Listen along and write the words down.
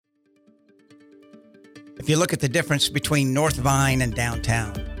if you look at the difference between North Vine and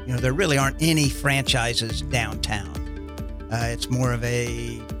downtown, there really aren't any franchises downtown. It's more of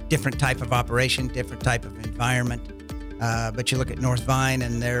a different type of operation, different type of environment. But you look at North Vine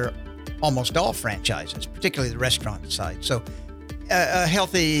and they're almost all franchises, particularly the restaurant side. So a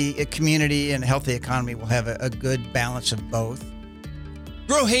healthy community and a healthy economy will have a good balance of both.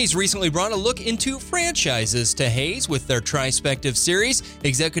 Grow Hays recently brought a look into franchises to Hays with their Trispective series.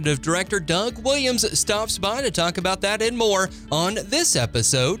 Executive Director Doug Williams stops by to talk about that and more on this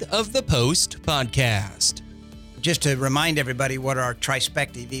episode of the Post Podcast. Just to remind everybody what our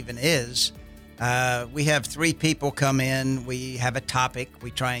Trispective even is, we have three people come in. We have a topic.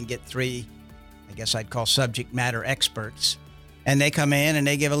 We try and get three, I guess I'd call subject matter experts. And they come in and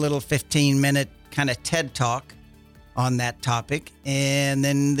they give a little 15-minute kind of TED Talk on that topic, and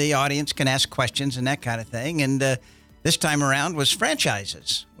then the audience can ask questions and that kind of thing. And this time around was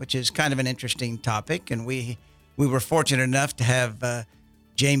franchises, which is kind of an interesting topic. And we were fortunate enough to have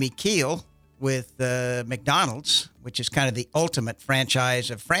Jamie Keel with McDonald's, which is kind of the ultimate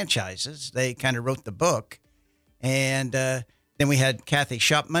franchise of franchises. They kind of wrote the book. And then we had Kathy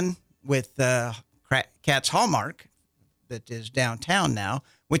Shupman with Katz Hallmark, that is downtown now,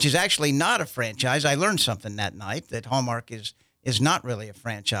 which is actually not a franchise. I learned something that night, that Hallmark is not really a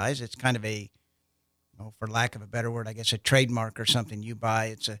franchise. It's kind of a, for lack of a better word, I guess a trademark or something you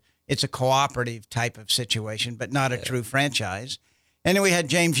buy. It's a cooperative type of situation, but not a true franchise. And then we had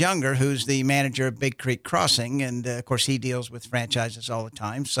James Younger, who's the manager of Big Creek Crossing, and of course he deals with franchises all the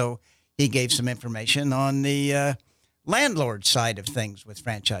time. So he gave some information on the landlord side of things with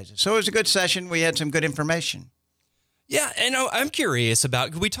franchises. So it was a good session. We had some good information. Yeah, and I'm curious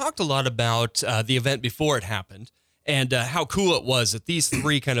about, we talked a lot about the event before it happened and how cool it was that these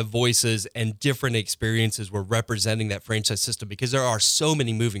three kind of voices and different experiences were representing that franchise system, because there are so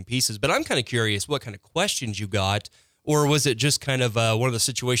many moving pieces. But I'm kind of curious what kind of questions you got, or was it just kind of one of the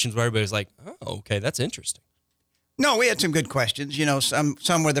situations where everybody was like, oh, okay, that's interesting? No, we had some good questions.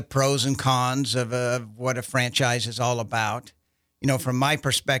 Some were the pros and cons of what a franchise is all about. From my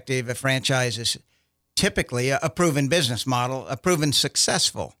perspective, a franchise is typically a proven business model, a proven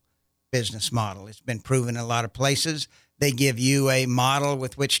successful business model. It's been proven in a lot of places. They give you a model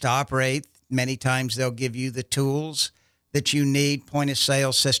with which to operate. Many times they'll give you the tools that you need, point of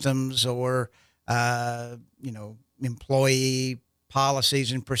sale systems or, employee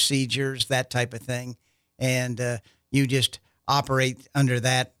policies and procedures, that type of thing. And you just operate under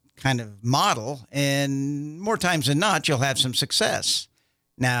that kind of model. And more times than not, you'll have some success.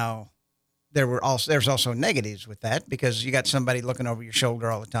 Now, there's also negatives with that, because you got somebody looking over your shoulder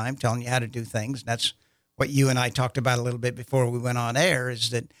all the time, telling you how to do things. That's what you and I talked about a little bit before we went on air, is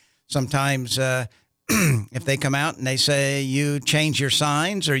that sometimes if they come out and they say you change your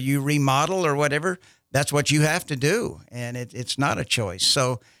signs or you remodel or whatever, that's what you have to do. And it's not a choice.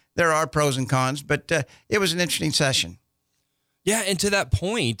 So there are pros and cons, but it was an interesting session. Yeah, and to that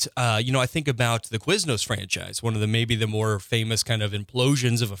point, I think about the Quiznos franchise, one of maybe the more famous kind of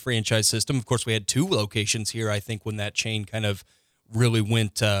implosions of a franchise system. Of course, we had two locations here, I think, when that chain kind of really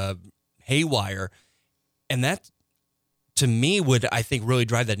went haywire. And that, to me, would, I think, really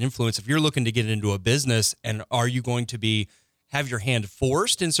drive that influence. If you're looking to get into a business, and are you going to have your hand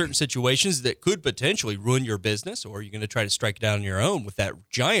forced in certain situations that could potentially ruin your business, or are you going to try to strike it down on your own with that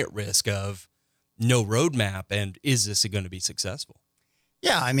giant risk of no roadmap, and is this going to be successful?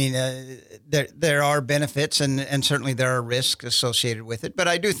 Yeah, I mean, there are benefits and certainly there are risks associated with it, but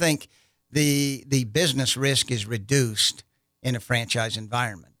I do think the business risk is reduced in a franchise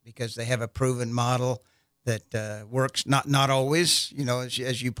environment because they have a proven model that works. Not always,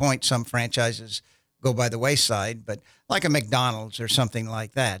 as you point, some franchises go by the wayside, but like a McDonald's or something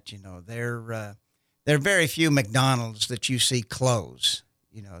like that, there are very few McDonald's that you see close.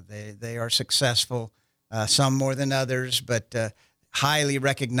 They are successful, some more than others, but highly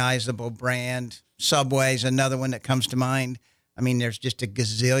recognizable brand. Subway's another one that comes to mind. I mean, there's just a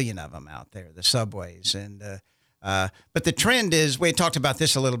gazillion of them out there, the Subways. But the trend is, we talked about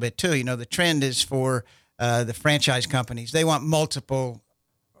this a little bit too, the trend is for the franchise companies. They want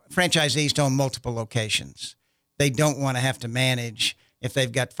franchisees to own multiple locations. They don't want to have to manage, if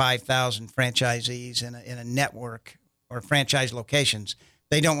they've got 5,000 franchisees in a network or franchise locations,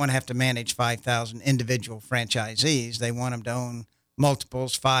 they don't want to have to manage 5,000 individual franchisees. They want them to own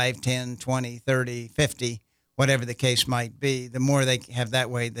multiples, 5, 10, 20, 30, 50, whatever the case might be. The more they have that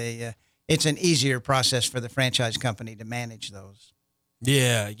way, it's an easier process for the franchise company to manage those.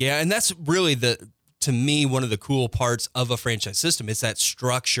 Yeah. And that's really to me, one of the cool parts of a franchise system is that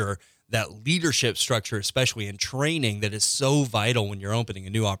structure that leadership structure, especially in training, that is so vital when you're opening a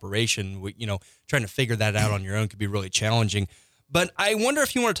new operation. Trying to figure that out on your own could be really challenging. But I wonder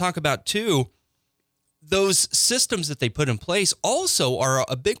if you want to talk about, too, those systems that they put in place also are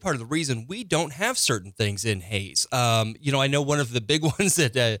a big part of the reason we don't have certain things in Hays. I know one of the big ones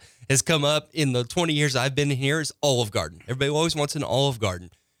that has come up in the 20 years I've been here is Olive Garden. Everybody always wants an Olive Garden.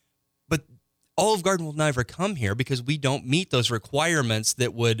 But Olive Garden will never come here because we don't meet those requirements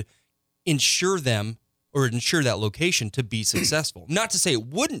that would ensure them or ensure that location to be successful. Not to say it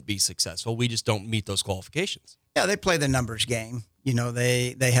wouldn't be successful. We just don't meet those qualifications. Yeah, they play the numbers game.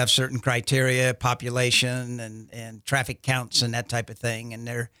 They have certain criteria, population and traffic counts and that type of thing. And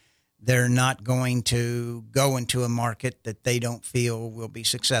they're not going to go into a market that they don't feel will be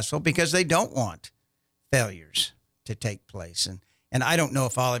successful because they don't want failures to take place. And I don't know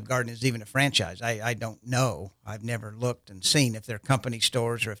if Olive Garden is even a franchise. I don't know. I've never looked and seen if they're company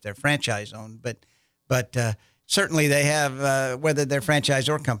stores or if they're franchise owned. But certainly they have, whether they're franchise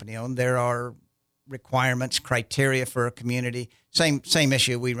or company owned, there are requirements, criteria for a community. Same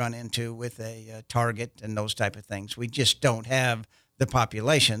issue we run into with a Target and those type of things. We just don't have the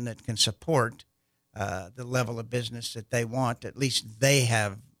population that can support the level of business that they want. At least they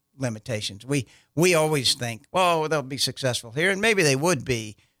have limitations. We always think, well, they'll be successful here, and maybe they would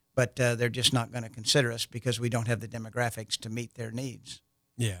be, but they're just not going to consider us because we don't have the demographics to meet their needs.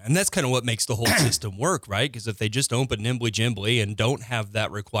 Yeah, and that's kind of what makes the whole system work, right? Because if they just open Nimbly Jimbly and don't have that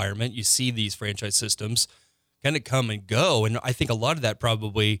requirement, you see these franchise systems kind of come and go. And I think a lot of that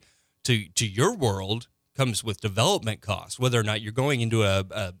probably, to your world, comes with development costs. Whether or not you're going into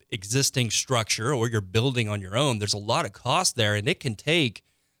a existing structure or you're building on your own, there's a lot of cost there, and it can take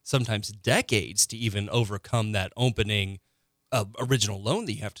sometimes decades to even overcome that opening original loan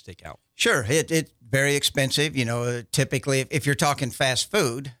that you have to take out. Sure, it's very expensive. Typically, if you're talking fast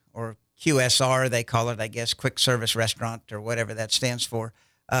food or QSR, they call it, I guess, quick service restaurant or whatever that stands for.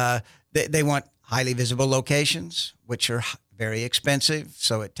 They want highly visible locations, which are very expensive.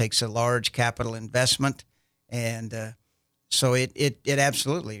 So it takes a large capital investment, and so it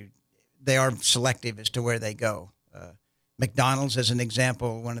absolutely, they are selective as to where they go. McDonald's, as an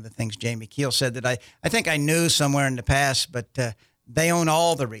example, one of the things Jamie Keel said that I think I knew somewhere in the past, but they own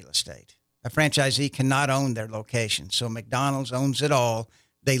all the real estate. A franchisee cannot own their location. So McDonald's owns it all.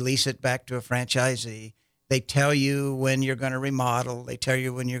 They lease it back to a franchisee. They tell you when you're going to remodel. They tell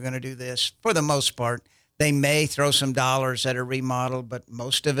you when you're going to do this. For the most part, they may throw some dollars at a remodel, but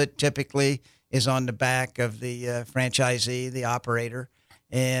most of it typically is on the back of the franchisee, the operator.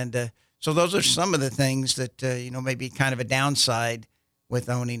 And so those are some of the things that, may be kind of a downside with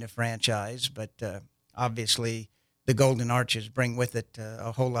owning a franchise. But obviously, the Golden Arches bring with it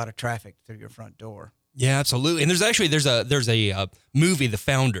a whole lot of traffic through your front door. Yeah, absolutely. And there's a movie, The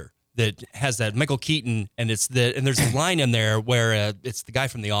Founder, that has that Michael Keaton, and there's a line in there where it's the guy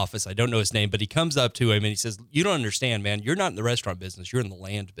from The Office. I don't know his name, but he comes up to him and he says, "You don't understand, man. You're not in the restaurant business. You're in the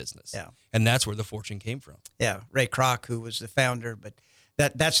land business." Yeah, and that's where the fortune came from. Yeah, Ray Kroc, who was the founder, but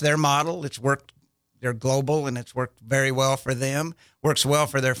that's their model. It's worked. They're global, and it's worked very well for them. Works well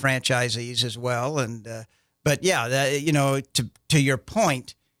for their franchisees as well. And but yeah, to your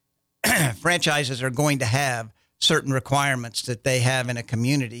point, franchises are going to have certain requirements that they have in a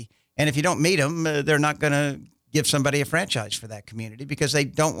community. And if you don't meet them, they're not going to give somebody a franchise for that community because they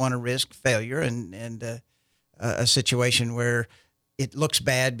don't want to risk failure and a situation where it looks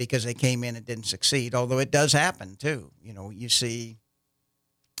bad because they came in and didn't succeed, although it does happen too. You see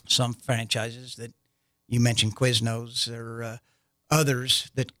some franchises that you mentioned, Quiznos or others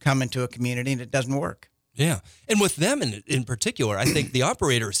that come into a community and it doesn't work. Yeah. And with them in particular, I think the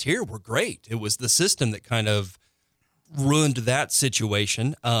operators here were great. It was the system that kind of ruined that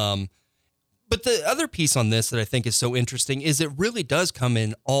situation. But the other piece on this that I think is so interesting is it really does come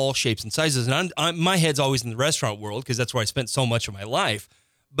in all shapes and sizes. And my head's always in the restaurant world because that's where I spent so much of my life.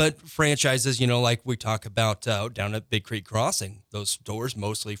 But franchises, like we talk about down at Big Creek Crossing, those stores,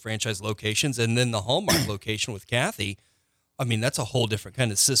 mostly franchise locations, and then the Hallmark location with Kathy. I mean, that's a whole different kind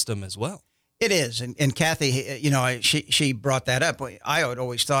of system as well. It is. And Kathy, she brought that up. I had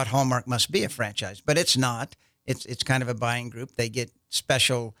always thought Hallmark must be a franchise, but it's not. It's kind of a buying group. They get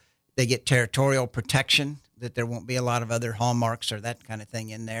territorial protection, that there won't be a lot of other Hallmarks or that kind of thing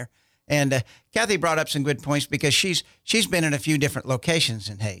in there. And Kathy brought up some good points because she's been in a few different locations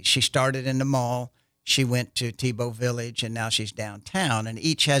in Hays. She started in the mall. She went to Tebow Village, and now she's downtown. And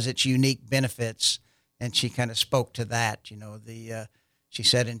each has its unique benefits, and she kind of spoke to that. She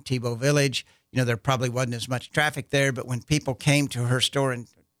said in Tebow Village, there probably wasn't as much traffic there, but when people came to her store in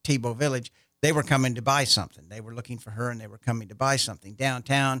Tebow Village, they were coming to buy something. They were looking for her and they were coming to buy something.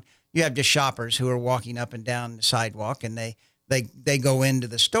 Downtown, you have just shoppers who are walking up and down the sidewalk, and they go into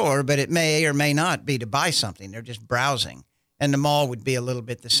the store, but it may or may not be to buy something. They're just browsing. And the mall would be a little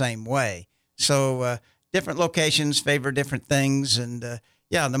bit the same way. So different locations favor different things. And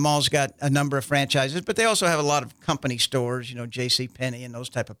the mall's got a number of franchises, but they also have a lot of company stores, JCPenney and those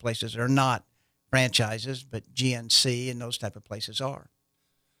type of places are not franchises, but GNC and those type of places are.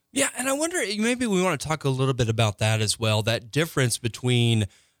 Yeah, and I wonder, maybe we want to talk a little bit about that as well, that difference between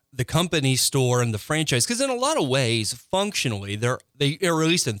the company store and the franchise, because in a lot of ways, functionally, they, or at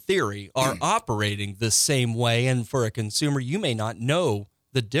least in theory, are operating the same way. And for a consumer, you may not know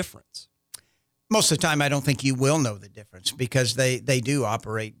the difference. Most of the time, I don't think you will know the difference because they do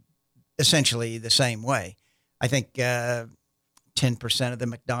operate essentially the same way. I think 10% of the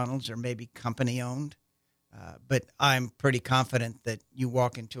McDonald's are maybe company owned, but I'm pretty confident that you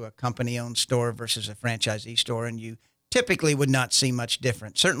walk into a company owned store versus a franchisee store and you typically would not see much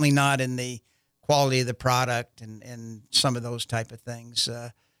difference, certainly not in the quality of the product and some of those type of things.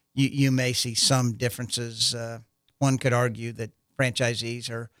 You may see some differences. One could argue that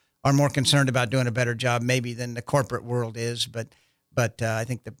franchisees are more concerned about doing a better job maybe than the corporate world is, but I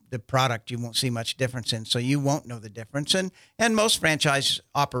think the product you won't see much difference in, so you won't know the difference. And most franchise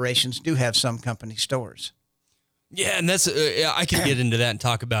operations do have some company stores. Yeah, and that's I can get into that and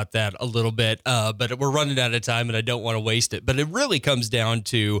talk about that a little bit, but we're running out of time and I don't want to waste it. But it really comes down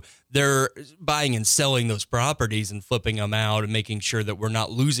to they're buying and selling those properties and flipping them out and making sure that we're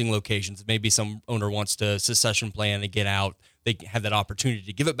not losing locations. Maybe some owner wants to succession plan and get out. They have that opportunity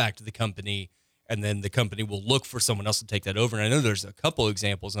to give it back to the company, and then the company will look for someone else to take that over. And I know there's a couple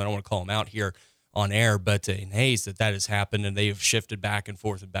examples, and I don't want to call them out here on air, but in Hays that has happened, and they've shifted back and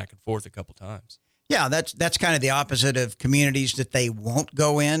forth a couple times. Yeah, that's kind of the opposite of communities that they won't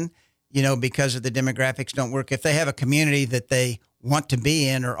go in, because of the demographics don't work. If they have a community that they want to be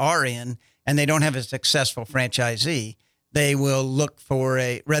in or are in, and they don't have a successful franchisee, they will look for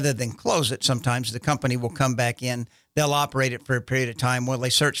rather than close it. Sometimes the company will come back in. They'll operate it for a period of time while they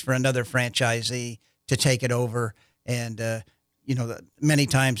search for another franchisee to take it over. And, many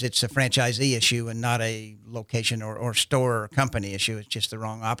times it's a franchisee issue and not a location or store or company issue. It's just the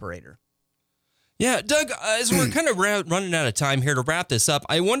wrong operator. Yeah, Doug, as we're kind of running out of time here to wrap this up,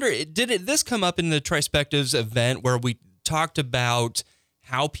 I wonder, did this come up in the Trispectives event where we talked about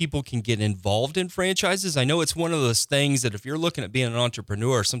how people can get involved in franchises? I know it's one of those things that if you're looking at being an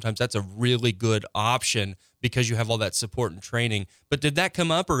entrepreneur, sometimes that's a really good option because you have all that support and training. But did that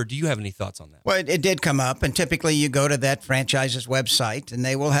come up, or do you have any thoughts on that? Well, it did come up, and typically you go to that franchise's website, and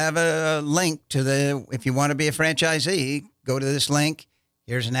they will have a link to if you want to be a franchisee, go to this link.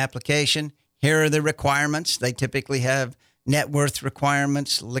 Here's an application. Here are the requirements. They typically have net worth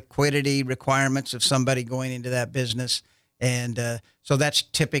requirements, liquidity requirements of somebody going into that business. And so that's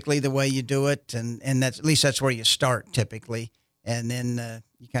typically the way you do it. And that's, at least that's where you start typically. And then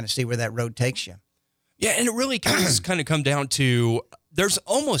you kind of see where that road takes you. Yeah, and it really kind of come down to there's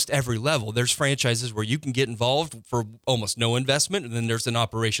almost every level. There's franchises where you can get involved for almost no investment. And then there's an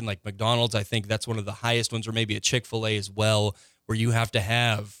operation like McDonald's. I think that's one of the highest ones, or maybe a Chick-fil-A as well, where you have to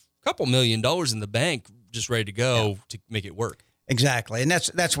have $2 million in the bank just ready to go to make it work. Exactly. And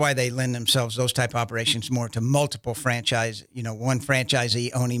that's why they lend themselves, those type of operations, more to multiple franchise, one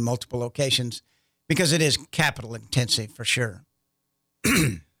franchisee owning multiple locations, because it is capital intensive for sure.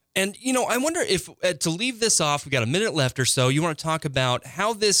 And, I wonder if to leave this off, we got a minute left or so, you want to talk about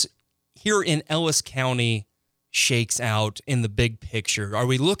how this here in Ellis County shakes out in the big picture. Are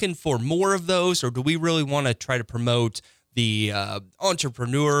we looking for more of those, or do we really want to try to promote the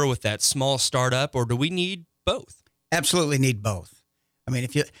entrepreneur with that small startup, or do we need both? Absolutely need both. I mean,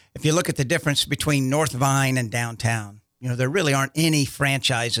 if you look at the difference between North Vine and downtown, there really aren't any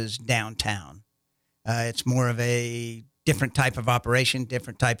franchises downtown. It's more of a different type of operation,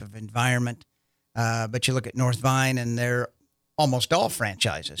 different type of environment. But you look at North Vine, and they're almost all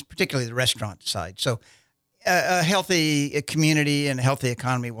franchises, particularly the restaurant side. So a healthy community and a healthy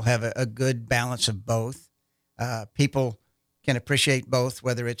economy will have a good balance of both. People can appreciate both,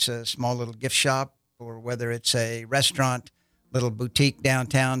 whether it's a small little gift shop or whether it's a restaurant, little boutique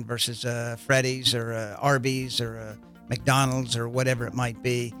downtown versus a Freddy's or a Arby's or a McDonald's or whatever it might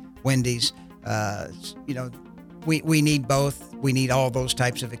be, Wendy's. We need both. We need all those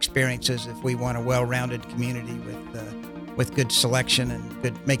types of experiences if we want a well-rounded community with good selection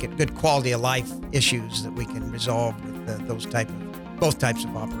and make it good quality of life issues that we can resolve with both types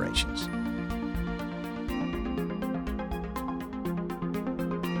of operations.